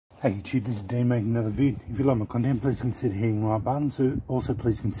Hey YouTube, this is Dean making another vid. If you like my content, please consider hitting the like button. So also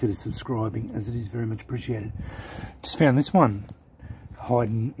please consider subscribing, as it is very much appreciated. Just found this one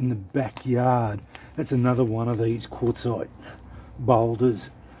hiding in the backyard. That's another one of these quartzite boulders.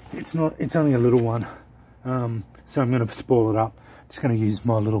 It's only a little one, so I'm going to spoil it up. Just going to use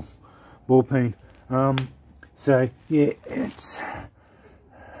my little ball peen. So yeah, it's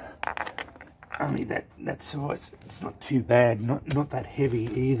only that size. It's not too bad, not that heavy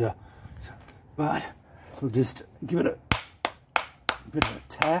either, but we'll just give it a bit of a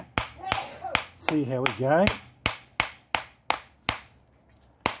tap, see how we go.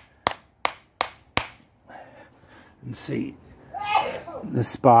 And see the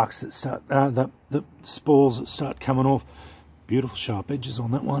sparks that start, the spalls that start coming off. Beautiful sharp edges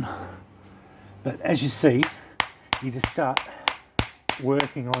on that one. But as you see, you just start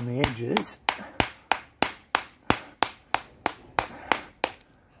working on the edges,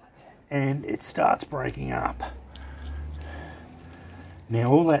 and it starts breaking up.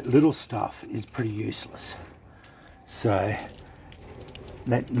 Now all that little stuff is pretty useless, so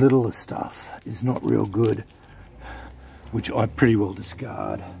that little stuff is not real good, which I pretty well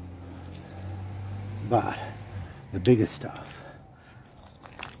discard. But the bigger stuff,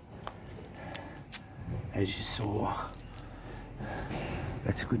 as you saw,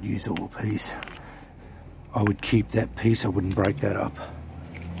 that's a good usable piece. I would keep that piece, I wouldn't break that up.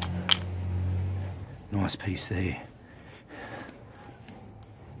 Nice piece there.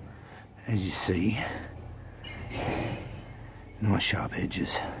 As you see, nice sharp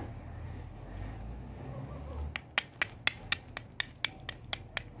edges.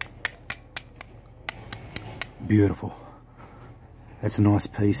 Beautiful. That's a nice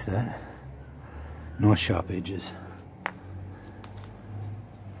piece, that. Nice sharp edges.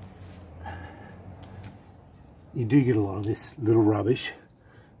 You do get a lot of this little rubbish,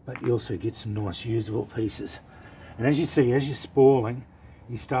 but you also get some nice usable pieces. And as you see, as you're spalling,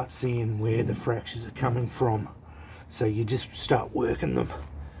 you start seeing where the fractures are coming from. So you just start working them.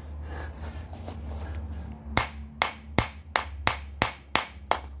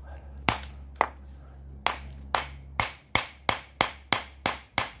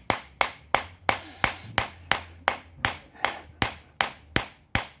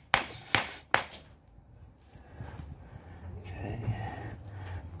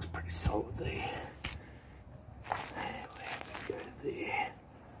 Solid there. There we go there.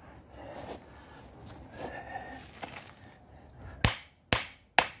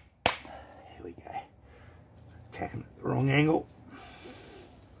 Here we go. Attacking at the wrong angle.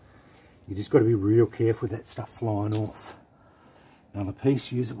 You just got to be real careful with that stuff flying off. Another piece,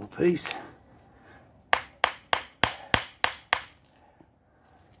 usable piece.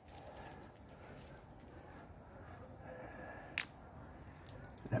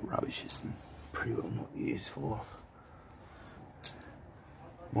 That rubbish is pretty well not used for.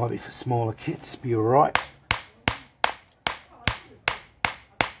 Might be for smaller kits, be alright.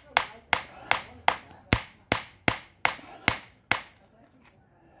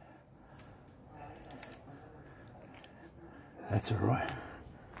 That's alright.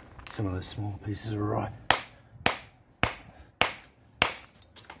 Some of those smaller pieces are alright.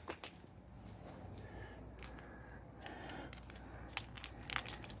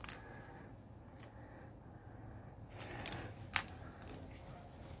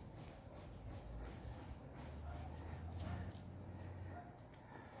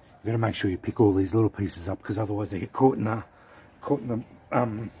 You've got to make sure you pick all these little pieces up, because otherwise they get caught in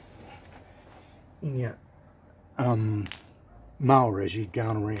your mower as you're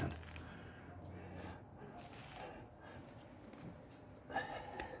going around.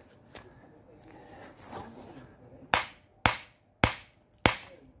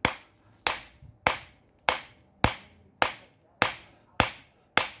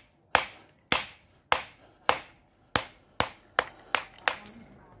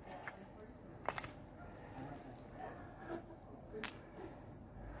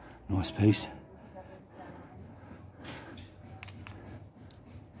 Nice piece.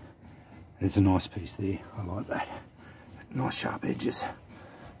 There's a nice piece there. I like that. Nice sharp edges.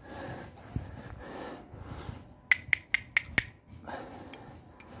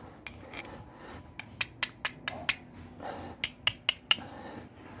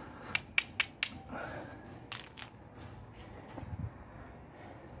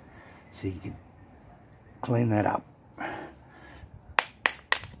 So you can clean that up.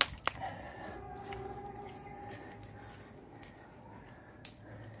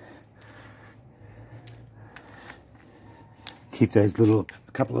 Keep those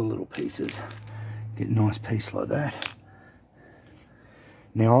couple of little pieces. Get a nice piece like that.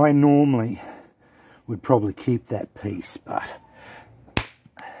 Now I normally would probably keep that piece, but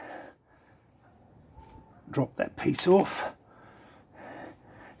drop that piece off.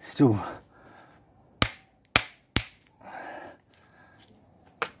 Still,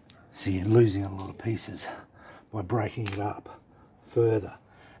 see, you're losing a lot of pieces by breaking it up further,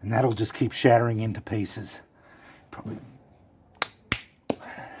 and that'll just keep shattering into pieces. Probably,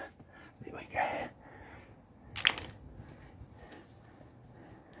 there we go.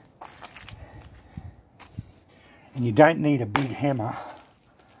 And you don't need a big hammer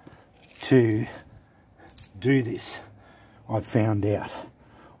to do this, I've found out.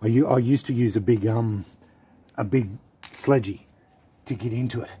 I used to use a big sledgy to get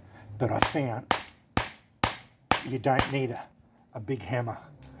into it, but I found you don't need a big hammer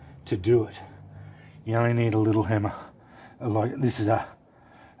to do it. You only need a little hammer. Like this is a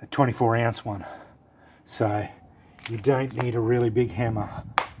 24-ounce one, so you don't need a really big hammer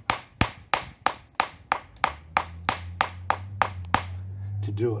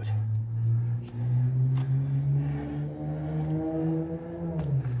to do it.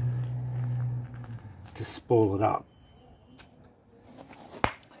 To spall it up.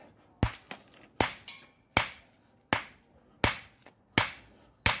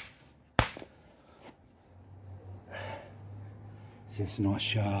 See, it's a nice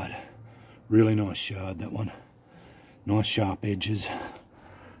shard. Really nice shard, that one. Nice sharp edges.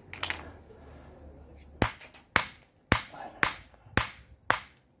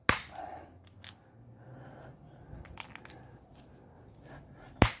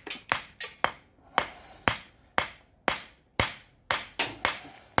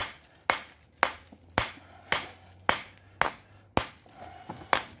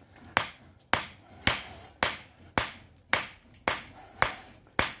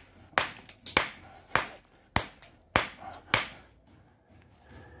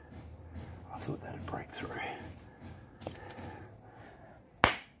 I thought that'd break through.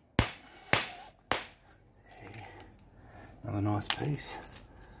 Yeah. Another nice piece.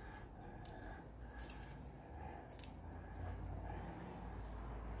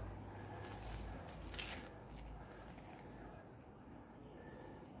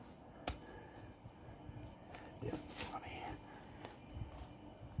 Yep, funny.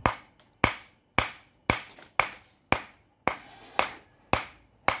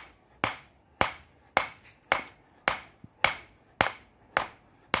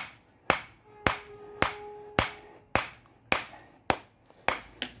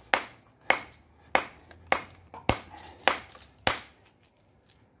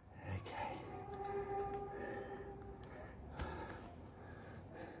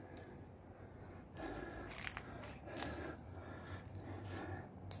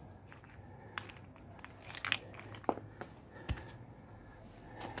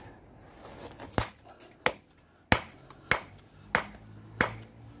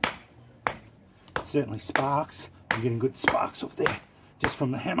 Certainly sparks. I'm getting good sparks off there just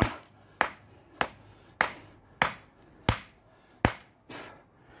from the hammer.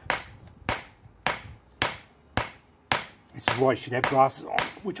 This is why you should have glasses on,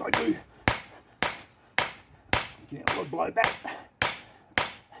 which I do. Getting a lot of blowback.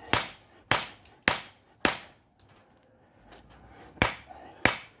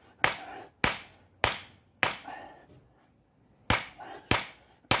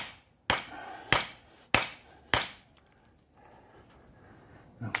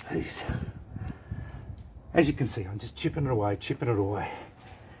 Piece. As you can see, I'm just chipping it away, chipping it away.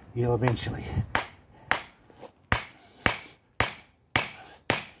 You'll eventually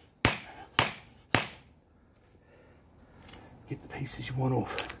get the pieces you want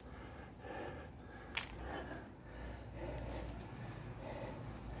off.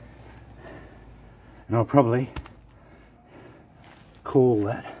 And I'll probably call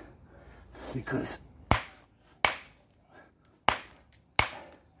that because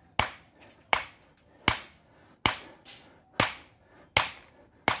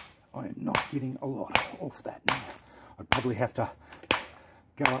I'm not getting a lot off that now. I'd probably have to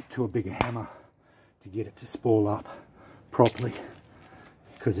go up to a bigger hammer to get it to spall up properly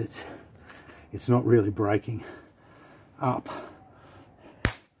because it's not really breaking up.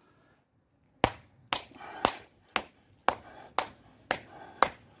 I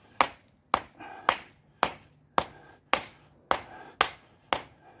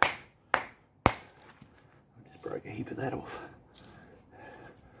just broke a heap of that off.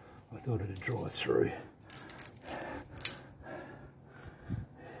 I thought it'd dry through.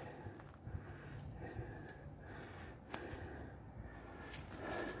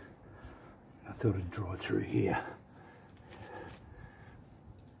 I thought it'd dry through here.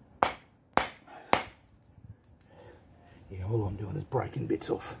 all I'm doing is breaking bits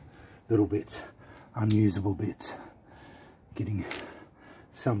off, little bits, unusable bits, getting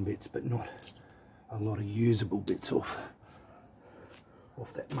some bits but not a lot of usable bits off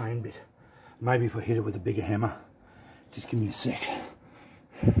that main bit. Maybe if I hit it with a bigger hammer. Just give me a sec.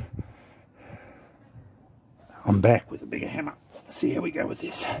 I'm back with a bigger hammer. Let's see how we go with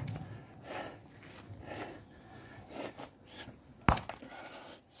this.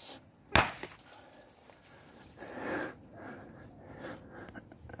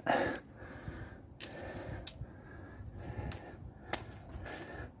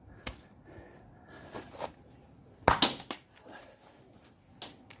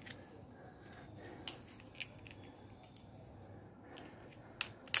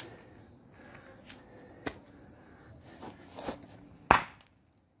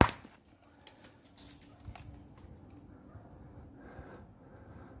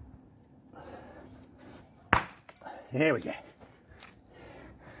 There we go.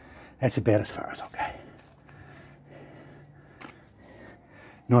 That's about as far as I'll go.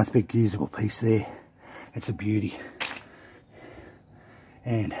 Nice big usable piece there. That's a beauty.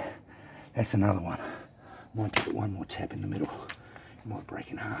 And that's another one. Might give it one more tap in the middle. It might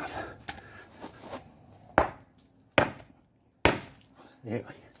break in half. There we go.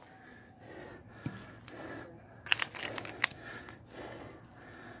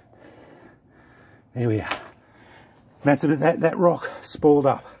 There we are. That's it, that rock spalled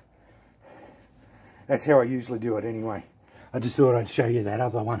up. That's how I usually do it anyway. I just thought I'd show you that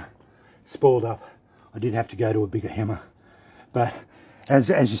other one spalled up. I did have to go to a bigger hammer, but as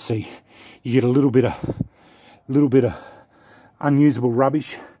you see, you get a little bit of unusable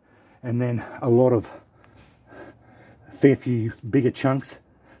rubbish, and then a fair few bigger chunks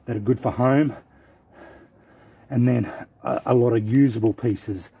that are good for home, and then a lot of usable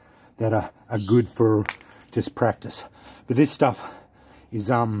pieces that are good for just practice. But this stuff is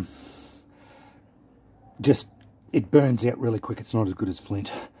just, it burns out really quick. It's not as good as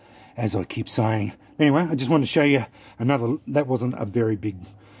flint, as I keep saying. Anyway, I just wanted to show you another. That wasn't a very big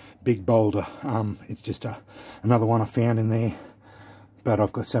boulder. It's just another one I found in there. But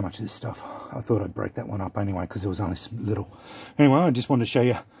I've got so much of this stuff, I thought I'd break that one up anyway, because there was only little. Anyway, I just wanted to show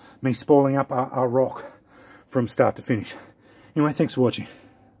you me spalling up a rock from start to finish. Anyway, thanks for watching.